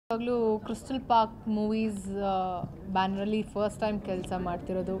ಇವಾಗಲೂ crystal park movies ಬ್ಯಾನರಲ್ಲಿ first time ಕೆಲಸ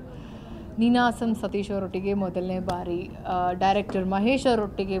ಮಾಡ್ತಿರೋದು. ನೀನಾಸಂ ಸತೀಶ್ ಅವರೊಟ್ಟಿಗೆ ಮೊದಲನೇ ಬಾರಿ, ಡೈರೆಕ್ಟರ್ ಮಹೇಶ್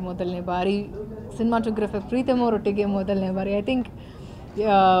ಅವರೊಟ್ಟಿಗೆ ಮೊದಲನೇ ಬಾರಿ, ಸಿನಿಮಾಟೋಗ್ರಫರ್ ಪ್ರೀತಮ್ ಅವರೊಟ್ಟಿಗೆ ಮೊದಲನೇ ಬಾರಿ, ಐ ಥಿಂಕ್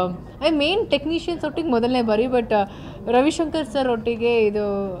ಮೇನ್ ಟೆಕ್ನಿಷಿಯನ್ಸ್ ಒಟ್ಟಿಗೆ ಮೊದಲನೇ ಬಾರಿ. ಬಟ್ ರವಿಶಂಕರ್ ಸರ್ ಒಟ್ಟಿಗೆ ಇದು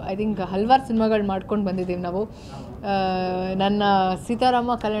ಐ ಥಿಂಕ್ ಹಲವಾರು ಸಿನಿಮಾಗಳು ಮಾಡ್ಕೊಂಡು ಬಂದಿದ್ದೀವಿ ನಾವು. ನನ್ನ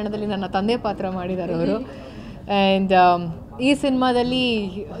ಸೀತಾರಾಮ ಕಲ್ಯಾಣದಲ್ಲಿ ನನ್ನ ತಂದೆ ಪಾತ್ರ ಮಾಡಿದ್ದಾರೆ ಅವರು. ಆ್ಯಂಡ್ ಈ ಸಿನಿಮಾದಲ್ಲಿ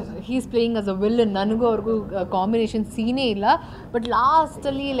he is playing as a villain. ನನಗೂ ಅವ್ರಿಗೂ ಕಾಂಬಿನೇಷನ್ ಸೀನೇ ಇಲ್ಲ, ಬಟ್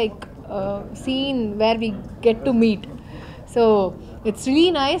ಲಾಸ್ಟಲ್ಲಿ like scene where we get to meet. So it's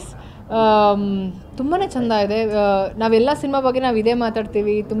really nice. ತುಂಬಾ ಚೆಂದ ಇದೆ. ನಾವೆಲ್ಲ ಸಿನಿಮಾ ಬಗ್ಗೆ ನಾವು ಇದೇ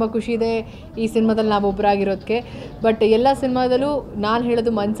ಮಾತಾಡ್ತೀವಿ, ತುಂಬ ಖುಷಿ ಇದೆ ಈ ಸಿನಿಮಾದಲ್ಲಿ ನಾವು ಒಬ್ಬರಾಗಿರೋದಕ್ಕೆ. ಬಟ್ ಎಲ್ಲ ಸಿನಿಮಾದಲ್ಲೂ ನಾನು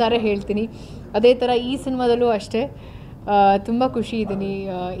ಹೇಳೋದು ಮನಸಾರೆ ಹೇಳ್ತೀನಿ. ಅದೇ ಥರ ಈ ಸಿನಿಮಾದಲ್ಲೂ ಅಷ್ಟೇ ತುಂಬ ಖುಷಿ ಇದ್ದೀನಿ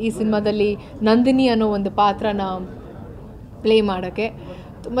ಈ ಸಿನಿಮಾದಲ್ಲಿ ನಂದಿನಿ ಅನ್ನೋ ಒಂದು ಪಾತ್ರನ ಪ್ಲೇ ಮಾಡೋಕ್ಕೆ.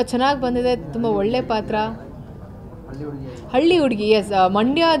 ತುಂಬ ಚೆನ್ನಾಗಿ ಬಂದಿದೆ, ತುಂಬ ಒಳ್ಳೆ ಪಾತ್ರ. ಹಳ್ಳಿ ಹುಡುಗಿ, ಎಸ್,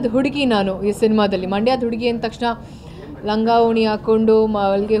 ಮಂಡ್ಯದ ಹುಡುಗಿ ನಾನು ಈ ಸಿನಿಮಾದಲ್ಲಿ. ಮಂಡ್ಯದ ಹುಡುಗಿ ಅಂದ ತಕ್ಷಣ ಲಂಗ ಉಣಿ ಹಾಕ್ಕೊಂಡು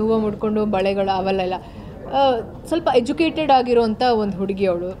ಮಲ್ಲಿಗೆ ಹೂವು ಮುಡ್ಕೊಂಡು ಬಳೆಗಳು ಅವೆಲ್ಲ ಸ್ವಲ್ಪ ಎಜುಕೇಟೆಡ್ ಆಗಿರೋವಂಥ ಒಂದು ಹುಡುಗಿ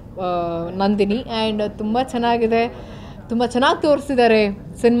ಅವಳು ನಂದಿನಿ. ಆ್ಯಂಡ್ ತುಂಬ ಚೆನ್ನಾಗಿದೆ, ತುಂಬ ಚೆನ್ನಾಗಿ ತೋರಿಸಿದ್ದಾರೆ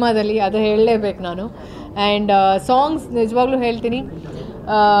ಸಿನಿಮಾದಲ್ಲಿ, ಅದು ಹೇಳಲೇಬೇಕು ನಾನು. ಆ್ಯಂಡ್ ಸಾಂಗ್ಸ್ ನಿಜವಾಗ್ಲೂ ಹೇಳ್ತೀನಿ,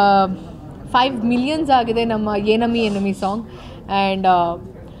 5 ಮಿಲಿಯನ್ಸ್ ಆಗಿದೆ ನಮ್ಮ ಏನಮಿ song. And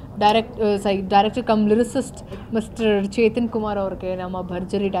director come lyricist mister Chetan Kumar ಅವ್ರಿಗೆ, ನಮ್ಮ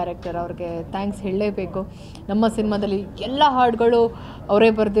ಭರ್ಜರಿ ಡೈರೆಕ್ಟರ್ ಅವ್ರಿಗೆ ಥ್ಯಾಂಕ್ಸ್ ಹೇಳಲೇಬೇಕು. ನಮ್ಮ ಸಿನಿಮಾದಲ್ಲಿ ಎಲ್ಲ ಹಾಡುಗಳು ಅವರೇ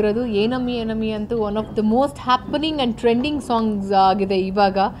ಬರೆದಿರೋದು. ಏನಮಿ ಅಂತೂ one of the most happening and trending songs ಆಗಿದೆ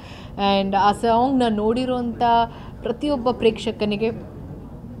ಇವಾಗ. ಆ್ಯಂಡ್ ಆ ಸಾಂಗ್ನ ನೋಡಿರೋಂಥ ಪ್ರತಿಯೊಬ್ಬ ಪ್ರೇಕ್ಷಕನಿಗೆ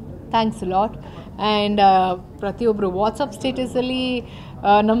ಥ್ಯಾಂಕ್ಸ್ ಲಾಟ್. ಆ್ಯಂಡ್ ಪ್ರತಿಯೊಬ್ಬರು ವಾಟ್ಸಪ್ ಸ್ಟೇಟಸಲ್ಲಿ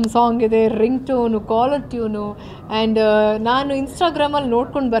ನಮ್ಮ ಸಾಂಗ್ ಇದೆ, ring tone, collar tune. And ನಾನು ಇನ್ಸ್ಟಾಗ್ರಾಮಲ್ಲಿ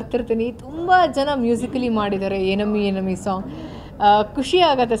ನೋಡ್ಕೊಂಡು ಬರ್ತಿರ್ತೀನಿ, ತುಂಬ ಜನ ಮ್ಯೂಸಿಕಲಿ ಮಾಡಿದ್ದಾರೆ ಏನಮಿ ಸಾಂಗ್. ಖುಷಿ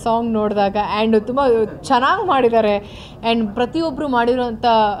ಆಗುತ್ತೆ ಸಾಂಗ್ ನೋಡಿದಾಗ. ಆ್ಯಂಡ್ ತುಂಬ ಚೆನ್ನಾಗಿ ಮಾಡಿದ್ದಾರೆ. ಆ್ಯಂಡ್ ಪ್ರತಿಯೊಬ್ಬರು ಮಾಡಿರೋಂಥ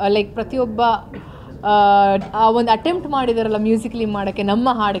ಲೈಕ್ ಪ್ರತಿಯೊಬ್ಬ ಒಂದು ಅಟೆಂಪ್ಟ್ ಮಾಡಿದಾರಲ್ಲ ಮ್ಯೂಸಿಕಲಿ ಮಾಡೋಕ್ಕೆ ನಮ್ಮ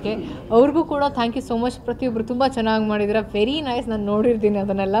ಹಾಡಿಗೆ, ಅವ್ರಿಗೂ ಕೂಡ ಥ್ಯಾಂಕ್ ಯು ಸೋ ಮಚ್. ಪ್ರತಿಯೊಬ್ಬರು ತುಂಬ ಚೆನ್ನಾಗಿ ಮಾಡಿದ್ದಾರೆ, ವೆರಿ ನೈಸ್. ನಾನು ನೋಡಿರ್ತೀನಿ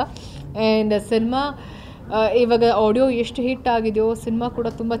ಅದನ್ನೆಲ್ಲ. ಆ್ಯಂಡ್ ಸಿನಿಮಾ ಇವಾಗ ಆಡಿಯೋ ಎಷ್ಟು ಹಿಟ್ ಆಗಿದೆಯೋ ಸಿನಿಮಾ ಕೂಡ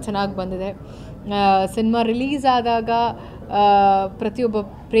ತುಂಬ ಚೆನ್ನಾಗಿ ಬಂದಿದೆ. ಸಿನಿಮಾ ರಿಲೀಸ್ ಆದಾಗ ಪ್ರತಿಯೊಬ್ಬ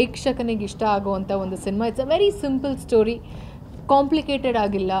ಪ್ರೇಕ್ಷಕನಿಗೆ ಇಷ್ಟ ಆಗುವಂಥ ಒಂದು cinema. It's a very simple story, complicated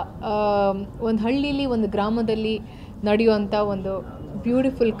ಆಗಿಲ್ಲ. ಒಂದು ಹಳ್ಳಿಲಿ, ಒಂದು ಗ್ರಾಮದಲ್ಲಿ ನಡೆಯುವಂಥ ಒಂದು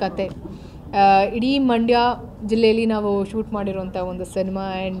ಬ್ಯೂಟಿಫುಲ್ ಕತೆ. ಇಡೀ ಮಂಡ್ಯ ಜಿಲ್ಲೆಯಲ್ಲಿ ನಾವು ಶೂಟ್ ಮಾಡಿರೋಂಥ ಒಂದು ಸಿನಿಮಾ.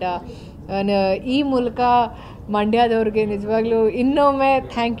 ಆ್ಯಂಡ್ ಈ ಮೂಲಕ ಮಂಡ್ಯದವ್ರಿಗೆ ನಿಜವಾಗ್ಲೂ ಇನ್ನೊಮ್ಮೆ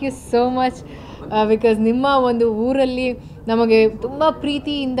thank you so much. Because ನಿಮ್ಮ ಒಂದು ಊರಲ್ಲಿ ನಮಗೆ ತುಂಬ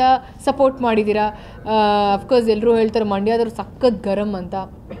ಪ್ರೀತಿಯಿಂದ ಸಪೋರ್ಟ್ ಮಾಡಿದ್ದೀರಾ. ಅಫ್ಕೋರ್ಸ್ ಎಲ್ಲರೂ ಹೇಳ್ತಾರೆ ಮಂಡ್ಯದವ್ರು ಸಖತ್ ಗರಂ ಅಂತ.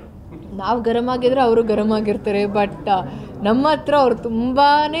 ನಾವು ಗರಂ ಆಗಿದ್ರೆ ಅವರು ಗರಂ ಆಗಿರ್ತಾರೆ. ಬಟ್ ನಮ್ಮ ಹತ್ರ ಅವರು ತುಂಬಾ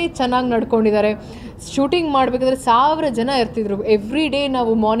ಚೆನ್ನಾಗಿ ನಡ್ಕೊಂಡಿದ್ದಾರೆ. ಶೂಟಿಂಗ್ ಮಾಡಬೇಕಾದ್ರೆ 1000 ಜನ ಇರ್ತಿದ್ರು ಎವ್ರಿ ಡೇ.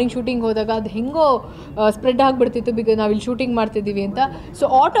 ನಾವು ಮಾರ್ನಿಂಗ್ ಶೂಟಿಂಗ್ ಹೋದಾಗ ಅದು ಹೆಂಗೋ ಸ್ಪ್ರೆಡ್ ಆಗಿಬಿಡ್ತಿತ್ತು, ಬಿಕಾಸ್ ನಾವಿಲ್ಲಿ ಶೂಟಿಂಗ್ ಮಾಡ್ತಿದ್ದೀವಿ ಅಂತ. ಸೊ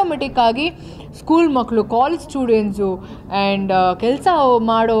ಆಟೋಮೆಟಿಕ್ಕಾಗಿ ಸ್ಕೂಲ್ ಮಕ್ಕಳು, ಕಾಲೇಜ್ ಸ್ಟೂಡೆಂಟ್ಸು ಆ್ಯಂಡ್ ಕೆಲಸ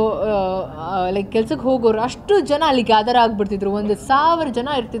ಮಾಡೋ ಲೈಕ್ ಕೆಲ್ಸಕ್ಕೆ ಹೋಗೋರು ಅಷ್ಟು ಜನ ಅಲ್ಲಿ ಗ್ಯಾದರ್ ಆಗಿಬಿಡ್ತಿದ್ರು. 1000 ಜನ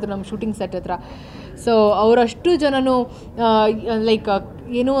ಇರ್ತಿದ್ರು ನಮ್ಮ ಶೂಟಿಂಗ್ ಸೆಟ್ ಹತ್ರ. ಸೊ ಅವರಷ್ಟು ಜನನು ಲೈಕ್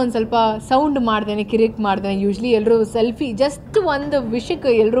ಏನೋ ಒಂದು ಸ್ವಲ್ಪ ಸೌಂಡ್ ಮಾಡ್ದೇನೆ, ಕಿರಿಕ್ ಮಾಡ್ದೇನೆ. ಯೂಶ್ವಲಿ ಎಲ್ಲರೂ ಸೆಲ್ಫಿ, ಜಸ್ಟ್ ಒಂದು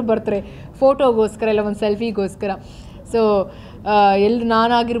ವಿಷಯಕ್ಕೆ ಎಲ್ಲರೂ ಬರ್ತಾರೆ, ಫೋಟೋಗೋಸ್ಕರ ಇಲ್ಲ ಒಂದು ಸೆಲ್ಫಿಗೋಸ್ಕರ. ಸೊ ಎಲ್ಲರೂ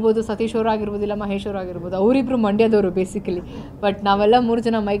ನಾನಾಗಿರ್ಬೋದು, ಸತೀಶ್ ಅವರಾಗಿರ್ಬೋದು, ಇಲ್ಲ ಮಹೇಶ್ ಅವರಾಗಿರ್ಬೋದು, ಅವರಿಬ್ಬರು ಮಂಡ್ಯದವರು ಬೇಸಿಕಲಿ. ಬಟ್ ನಾವೆಲ್ಲ 3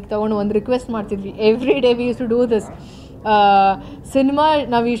 ಜನ ಮೈಕ್ ತೊಗೊಂಡು ಒಂದು ರಿಕ್ವೆಸ್ಟ್ ಮಾಡ್ತಿದ್ವಿ. Every day we use to do this. Cinema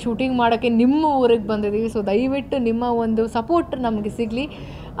ನಾವು ಈ ಶೂಟಿಂಗ್ ಮಾಡೋಕ್ಕೆ ನಿಮ್ಮ ಊರಿಗೆ ಬಂದಿದ್ದೀವಿ, ಸೊ ದಯವಿಟ್ಟು ನಿಮ್ಮ ಒಂದು ಸಪೋರ್ಟ್ ನಮಗೆ ಸಿಗಲಿ.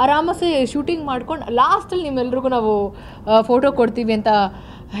 ಆರಾಮಸೆ ಶೂಟಿಂಗ್ ಮಾಡ್ಕೊಂಡು ಲಾಸ್ಟಲ್ಲಿ ನಿಮ್ಮೆಲ್ರಿಗೂ ನಾವು ಫೋಟೋ ಕೊಡ್ತೀವಿ ಅಂತ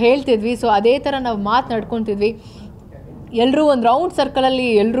ಹೇಳ್ತಿದ್ವಿ. ಸೊ ಅದೇ ಥರ ನಾವು ಮಾತನಾಡ್ಕೊತಿದ್ವಿ. ಎಲ್ಲರೂ ಒಂದು ರೌಂಡ್ ಸರ್ಕಲಲ್ಲಿ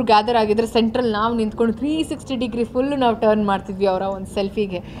ಎಲ್ಲರೂ ಗ್ಯಾದರ್ ಆಗಿದ್ದರೆ ಸೆಂಟ್ರಲ್ ನಾವು ನಿಂತ್ಕೊಂಡು 360 ಡಿಗ್ರಿ ಫುಲ್ಲು ನಾವು ಟರ್ನ್ ಮಾಡ್ತಿದ್ವಿ ಅವರ ಒಂದು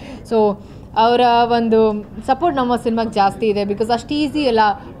ಸೆಲ್ಫಿಗೆ. ಸೊ ಅವರ ಒಂದು ಸಪೋರ್ಟ್ ನಮ್ಮ ಸಿನಿಮಾಗೆ ಜಾಸ್ತಿ ಇದೆ. ಬಿಕಾಸ್ ಅಷ್ಟು ಈಸಿ ಅಲ್ಲ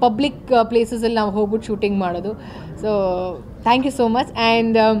ಪಬ್ಲಿಕ್ ಪ್ಲೇಸಸಲ್ಲಿ ನಾವು ಹೋಗ್ಬಿಟ್ಟು ಶೂಟಿಂಗ್ ಮಾಡೋದು. So thank you so much.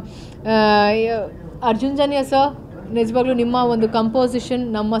 And Arjun Janya sir, ನಿಜವಾಗ್ಲೂ ನಿಮ್ಮ ಒಂದು ಕಂಪೋಸಿಷನ್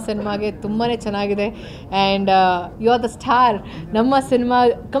ನಮ್ಮ ಸಿನಿಮಾಗೆ ತುಂಬಾ ಚೆನ್ನಾಗಿದೆ. And you are the star. ನಮ್ಮ ಸಿನಿಮಾ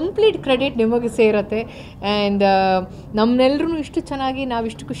ಕಂಪ್ಲೀಟ್ ಕ್ರೆಡಿಟ್ ನಿಮಗೆ ಸೇರುತ್ತೆ. ಆ್ಯಂಡ್ ನಮ್ಮನ್ನೆಲ್ಲರೂ ಇಷ್ಟು ಚೆನ್ನಾಗಿ,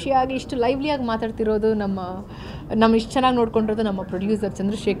 ನಾವಿಷ್ಟು ಖುಷಿಯಾಗಿ, ಇಷ್ಟು ಲೈವ್ಲಿಯಾಗಿ ಮಾತಾಡ್ತಿರೋದು, ನಮ್ಮ ಇಷ್ಟು ಚೆನ್ನಾಗಿ ನೋಡ್ಕೊಂಡಿರೋದು ನಮ್ಮ ಪ್ರೊಡ್ಯೂಸರ್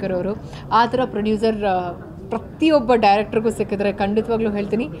ಚಂದ್ರಶೇಖರ್ ಅವರು. ಆ ಥರ ಪ್ರೊಡ್ಯೂಸರ್ ಪ್ರತಿಯೊಬ್ಬ ಡೈರೆಕ್ಟರ್ಗೂ ಸಿಕ್ಕಿದ್ರೆ ಖಂಡಿತವಾಗ್ಲೂ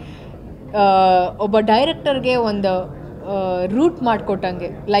ಹೇಳ್ತೀನಿ, ಒಬ್ಬ ಡೈರೆಕ್ಟರ್ಗೆ ಒಂದು ರೂಟ್ ಮಾಡಿಕೊಟ್ಟಂಗೆ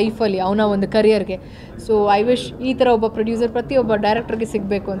ಲೈಫಲ್ಲಿ ಅವನ ಒಂದು ಕರಿಯರ್ಗೆ. ಸೊ ಐ ವಿಶ್ ಈ ಥರ ಒಬ್ಬ ಪ್ರೊಡ್ಯೂಸರ್ ಪ್ರತಿಯೊಬ್ಬ ಡೈರೆಕ್ಟರ್ಗೆ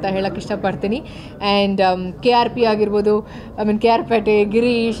ಸಿಗಬೇಕು ಅಂತ ಹೇಳೋಕ್ಕೆ ಇಷ್ಟಪಡ್ತೀನಿ. ಆ್ಯಂಡ್ KRP ಆಗಿರ್ಬೋದು, KR ಪೇಟೆ,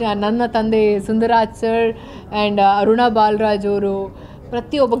 ಗಿರೀಶ್, ನನ್ನ ತಂದೆ ಸುಂದರಾಜ್ ಸರ್ ಆ್ಯಂಡ್ ಅರುಣಾ ಬಾಲರಾಜ್ ಅವರು,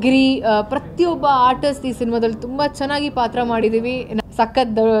 ಪ್ರತಿಯೊಬ್ಬ ಆರ್ಟಿಸ್ಟ್ ಈ ಸಿನಿಮಾದಲ್ಲಿ ತುಂಬ ಚೆನ್ನಾಗಿ ಪಾತ್ರ ಮಾಡಿದ್ದೀವಿ.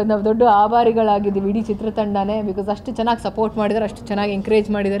 ಸಖತ್ ನಾವು ದೊಡ್ಡ ಆಭಾರಿಗಳಾಗಿದ್ದೀವಿ ಇಡೀ ಚಿತ್ರತಂಡನೇ. ಬಿಕಾಸ್ ಅಷ್ಟು ಚೆನ್ನಾಗಿ ಸಪೋರ್ಟ್ ಮಾಡಿದ್ದಾರೆ, ಅಷ್ಟು ಚೆನ್ನಾಗಿ ಎಂಕರೇಜ್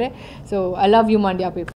ಮಾಡಿದ್ದಾರೆ. So I love you Mandya people.